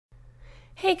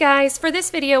Hey guys, for this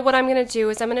video what I'm going to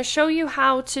do is I'm going to show you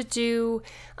how to do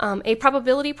a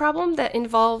probability problem that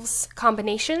involves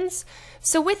combinations.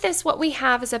 So with this what we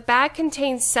have is a bag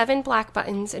contains 7 black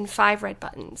buttons and 5 red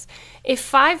buttons. If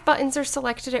 5 buttons are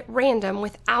selected at random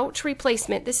without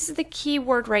replacement, this is the key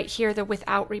word right here, the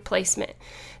without replacement.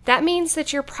 That means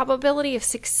that your probability of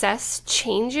success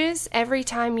changes every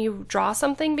time you draw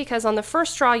something, because on the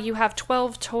first draw you have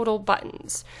 12 total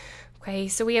buttons. Okay,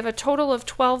 so we have a total of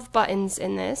 12 buttons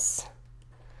in this.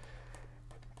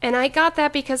 And I got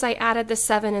that because I added the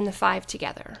 7 and the 5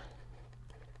 together.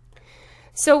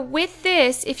 So with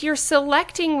this, if you're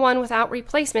selecting one without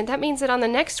replacement, that means that on the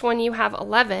next one you have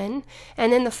 11,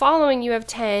 and then the following you have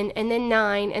 10, and then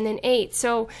 9, and then 8.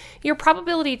 So your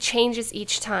probability changes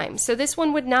each time. So this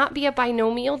one would not be a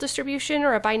binomial distribution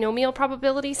or a binomial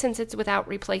probability since it's without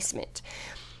replacement.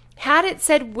 Had it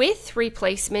said with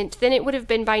replacement, then it would have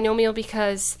been binomial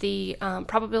because the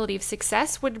probability of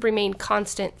success would remain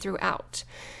constant throughout.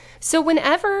 So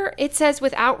whenever it says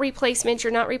without replacement,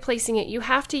 you're not replacing it, you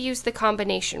have to use the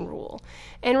combination rule.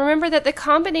 And remember that the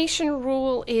combination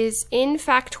rule is n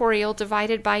factorial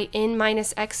divided by n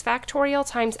minus x factorial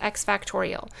times x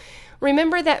factorial.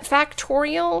 Remember that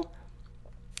factorial,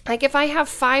 like if I have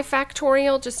 5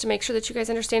 factorial, just to make sure that you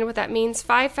guys understand what that means,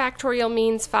 5 factorial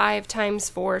means 5 times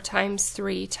 4 times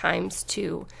 3 times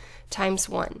 2 times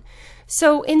 1.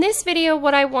 So in this video,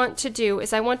 what I want to do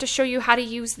is I want to show you how to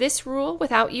use this rule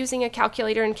without using a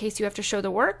calculator in case you have to show the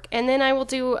work, and then I will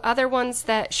do other ones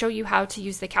that show you how to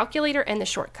use the calculator and the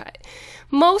shortcut.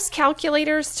 Most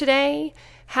calculators today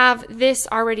have this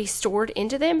already stored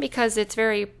into them because it's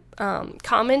very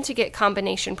common to get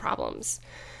combination problems.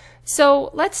 So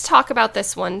let's talk about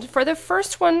this one. For the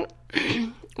first one,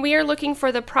 we are looking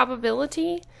for the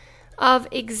probability of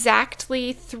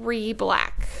exactly 3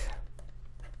 black.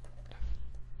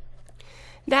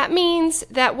 That means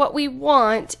that what we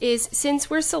want is, since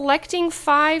we're selecting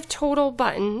 5 total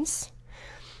buttons,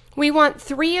 we want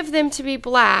 3 of them to be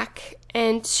black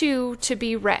and 2 to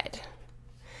be red.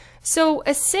 So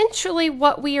essentially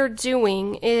what we are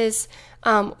doing is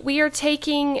we are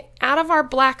taking out of our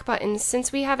black buttons,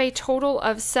 since we have a total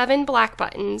of 7 black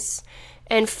buttons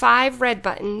and 5 red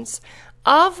buttons,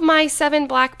 of my 7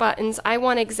 black buttons, I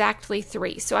want exactly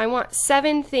 3. So I want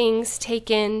 7 things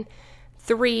taken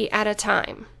 3 at a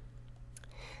time.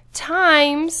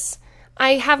 Times,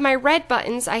 I have my red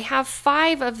buttons, I have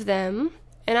 5 of them,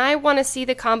 and I want to see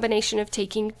the combination of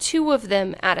taking 2 of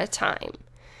them at a time.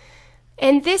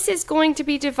 And this is going to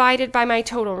be divided by my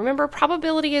total. Remember,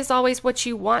 probability is always what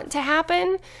you want to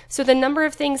happen. So the number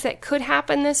of things that could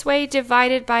happen this way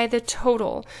divided by the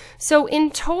total. So in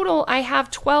total, I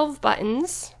have 12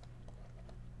 buttons.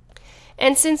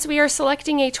 And since we are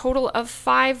selecting a total of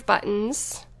 5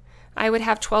 buttons, I would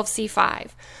have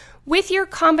 12C5. With your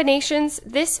combinations,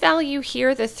 this value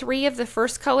here, the 3 of the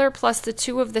first color plus the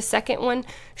 2 of the second one,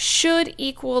 should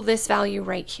equal this value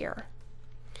right here.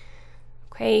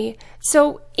 Okay,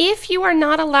 so if you are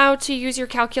not allowed to use your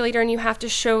calculator and you have to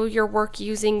show your work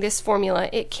using this formula,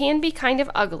 it can be kind of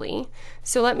ugly.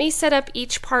 So let me set up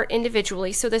each part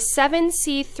individually. So the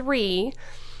 7C3,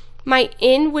 my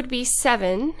n would be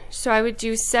 7, so I would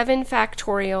do 7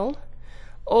 factorial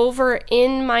over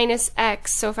n minus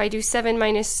x. So if I do 7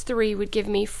 minus 3 would give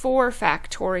me 4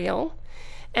 factorial.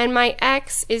 And my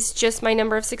x is just my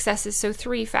number of successes, so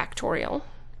 3 factorial.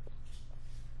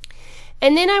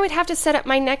 And then I would have to set up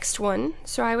my next one.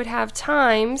 So I would have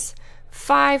times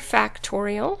 5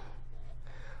 factorial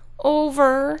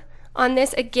over, on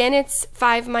this again it's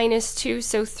 5 minus 2,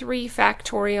 so 3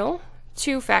 factorial,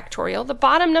 2 factorial. The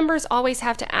bottom numbers always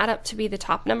have to add up to be the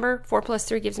top number. 4 plus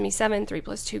 3 gives me 7, 3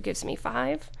 plus 2 gives me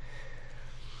 5.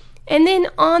 And then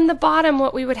on the bottom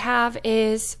what we would have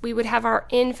is, we would have our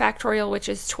n factorial, which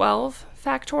is 12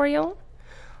 factorial,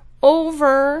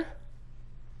 over,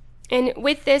 and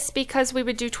with this, because we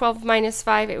would do 12 minus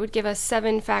 5, it would give us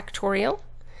 7 factorial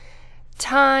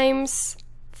times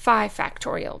 5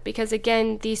 factorial, because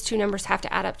again, these two numbers have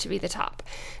to add up to be the top.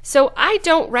 So I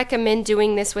don't recommend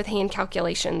doing this with hand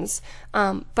calculations,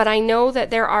 but I know that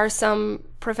there are some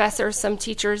professors, some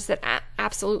teachers that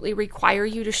absolutely require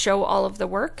you to show all of the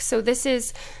work. So this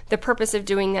is the purpose of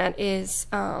doing that, is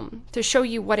to show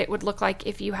you what it would look like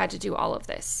if you had to do all of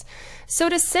this. So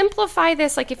to simplify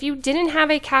this, like if you didn't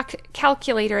have a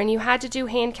calculator and you had to do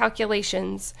hand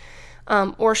calculations,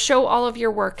 or show all of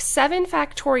your work, 7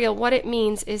 factorial, what it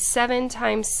means is 7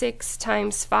 times 6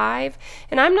 times 5.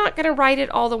 And I'm not going to write it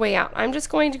all the way out. I'm just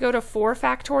going to go to 4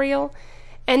 factorial.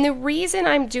 And the reason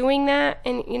I'm doing that,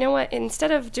 and you know what,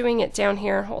 instead of doing it down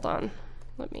here, hold on,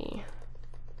 let me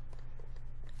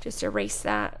just erase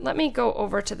that. Let me go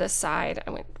over to the side.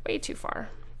 I'm way too far.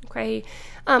 Okay,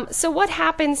 so what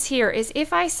happens here is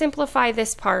if I simplify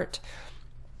this part,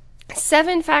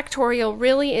 7 factorial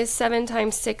really is 7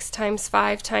 times 6 times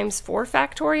 5 times 4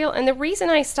 factorial. And the reason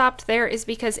I stopped there is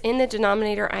because in the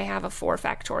denominator I have a 4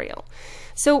 factorial.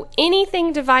 So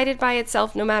anything divided by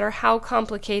itself, no matter how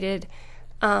complicated,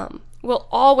 will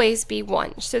always be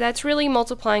 1. So that's really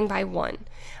multiplying by 1.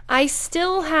 I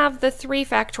still have the 3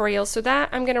 factorial, so that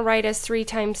I'm going to write as 3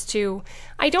 times 2.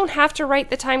 I don't have to write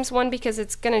the times 1 because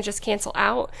it's going to just cancel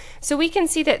out. So we can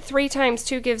see that 3 times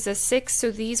 2 gives us 6,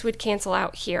 so these would cancel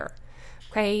out here.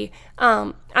 Okay,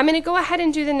 I'm going to go ahead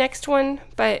and do the next one,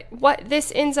 but what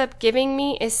this ends up giving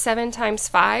me is 7 times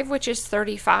 5, which is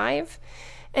 35.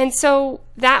 And so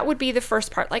that would be the first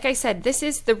part. Like I said, this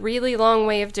is the really long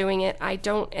way of doing it. I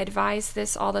don't advise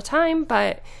this all the time,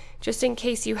 but just in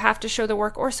case you have to show the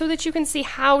work or so that you can see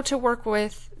how to work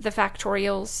with the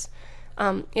factorials,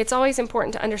 it's always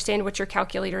important to understand what your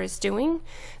calculator is doing.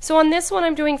 So on this one,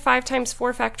 I'm doing 5 times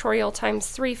 4 factorial times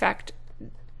 3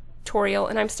 factorial,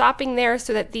 and I'm stopping there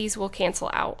so that these will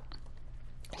cancel out.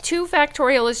 2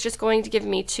 factorial is just going to give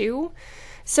me 2.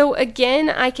 So again,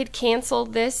 I could cancel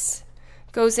this,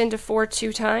 goes into 4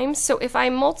 2 times. So if I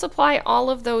multiply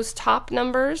all of those top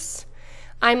numbers,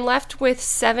 I'm left with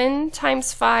 7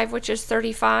 times 5, which is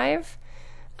 35,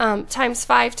 times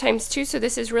 5 times 2. So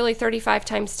this is really 35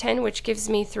 times 10, which gives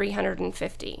me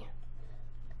 350.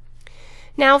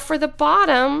 Now for the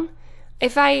bottom,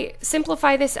 if I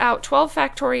simplify this out, 12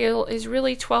 factorial is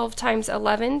really 12 times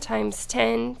 11 times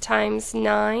 10 times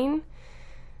 9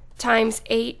 times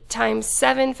 8 times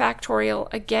 7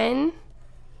 factorial again.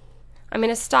 I'm going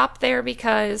to stop there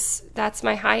because that's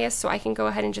my highest, so I can go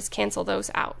ahead and just cancel those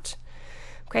out.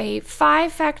 Okay,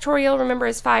 5 factorial, remember,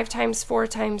 is 5 times 4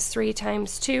 times 3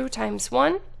 times 2 times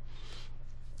 1.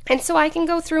 And so I can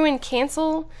go through and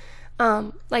cancel.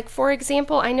 Like for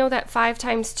example, I know that 5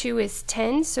 times 2 is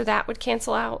 10, so that would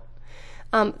cancel out.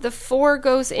 The 4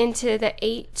 goes into the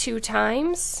 8 2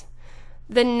 times.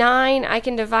 The 9 I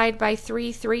can divide by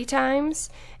 3 3 times.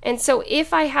 And so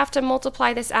if I have to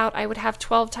multiply this out, I would have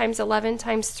 12 times 11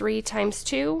 times 3 times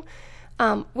 2,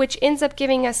 which ends up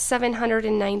giving us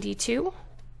 792.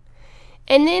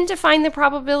 And then to find the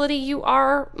probability, you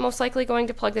are most likely going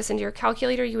to plug this into your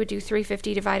calculator. You would do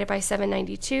 350 divided by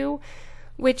 792.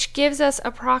 Which gives us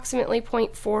approximately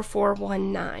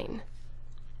 0.4419.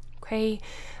 Okay,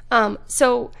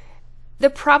 so the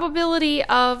probability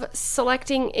of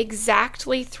selecting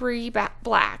exactly 3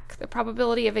 black, the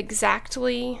probability of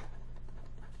exactly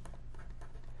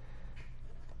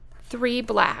 3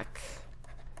 black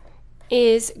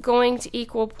is going to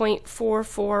equal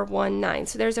 0.4419.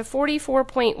 So there's a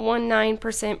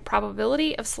 44.19%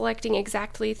 probability of selecting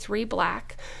exactly 3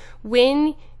 black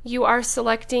when you are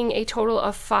selecting a total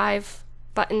of 5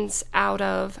 buttons out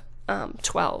of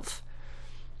 12.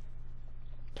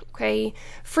 Okay,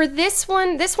 for this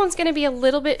one's going to be a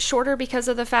little bit shorter because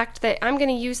of the fact that I'm going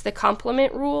to use the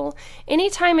complement rule.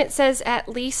 Anytime it says at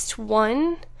least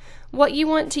 1, what you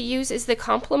want to use is the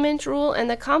complement rule,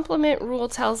 and the complement rule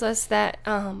tells us that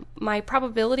my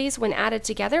probabilities when added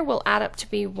together will add up to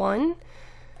be 1.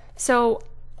 So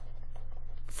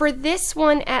for this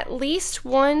one, at least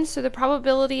 1, so the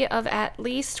probability of at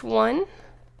least 1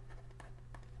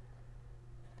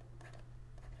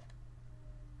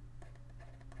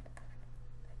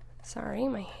 sorry,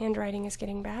 my handwriting is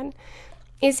getting bad,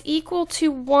 is equal to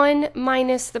 1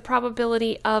 minus the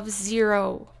probability of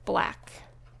 0 black.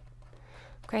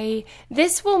 Okay,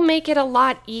 this will make it a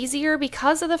lot easier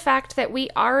because of the fact that we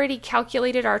already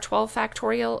calculated our 12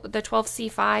 factorial, the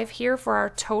 12C5 here for our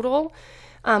total.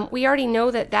 We already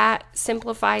know that that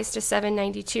simplifies to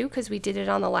 792 because we did it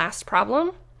on the last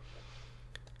problem.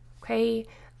 Okay,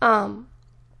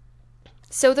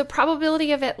 so the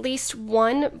probability of at least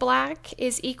 1 black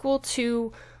is equal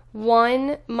to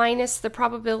 1 minus the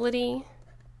probability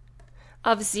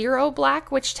of 0 black,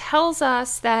 which tells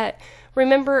us that,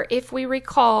 remember, if we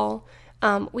recall,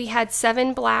 we had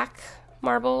 7 black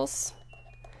marbles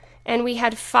and we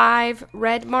had 5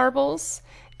 red marbles,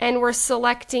 and we're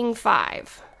selecting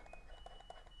 5.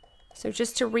 So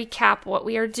just to recap what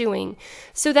we are doing.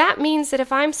 So that means that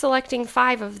if I'm selecting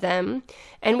 5 of them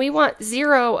and we want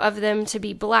 0 of them to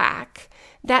be black,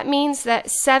 that means that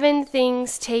 7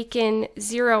 things taken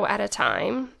 0 at a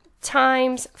time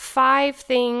times 5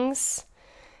 things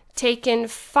taken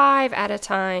 5 at a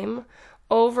time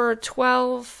over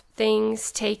 12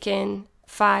 things taken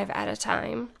 5 at a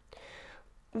time.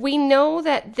 We know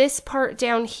that this part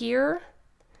down here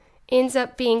ends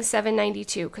up being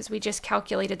 792 because we just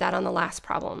calculated that on the last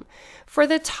problem. For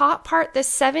the top part, the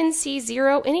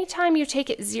 7C0, anytime you take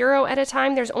it 0 at a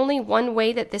time, there's only one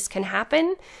way that this can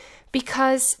happen,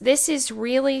 because this is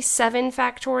really 7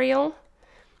 factorial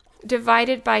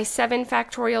divided by 7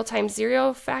 factorial times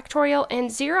 0 factorial,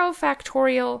 and 0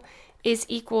 factorial is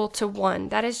equal to 1.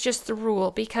 That is just the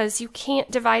rule, because you can't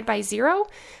divide by 0.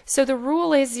 So the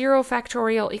rule is 0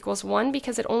 factorial equals 1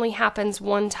 because it only happens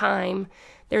one time.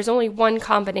 There's only one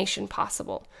combination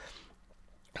possible.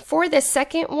 For the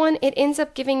second one, it ends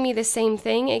up giving me the same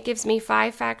thing. It gives me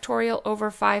 5 factorial over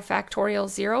 5 factorial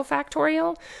 0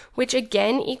 factorial, which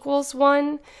again equals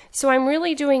 1. So I'm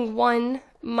really doing 1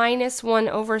 minus 1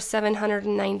 over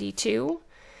 792.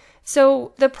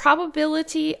 So the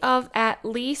probability of at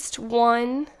least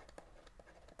one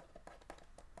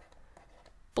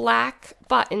black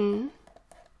button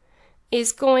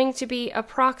is going to be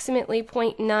approximately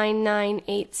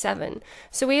 0.9987.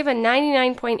 So we have a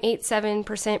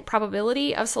 99.87%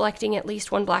 probability of selecting at least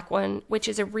one black one, which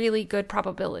is a really good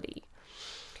probability.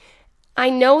 I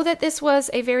know that this was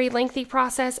a very lengthy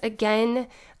process. Again,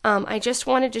 I just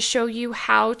wanted to show you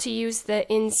how to use the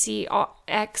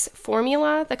NCX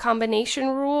formula, the combination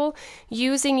rule,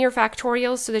 using your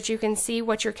factorials so that you can see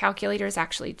what your calculator is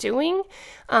actually doing.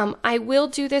 I will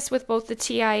do this with both the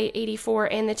TI-84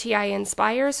 and the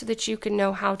TI-Nspire so that you can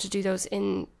know how to do those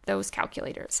in those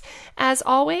calculators. As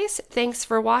always, thanks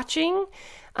for watching.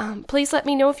 Please let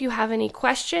me know if you have any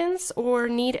questions or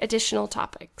need additional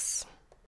topics.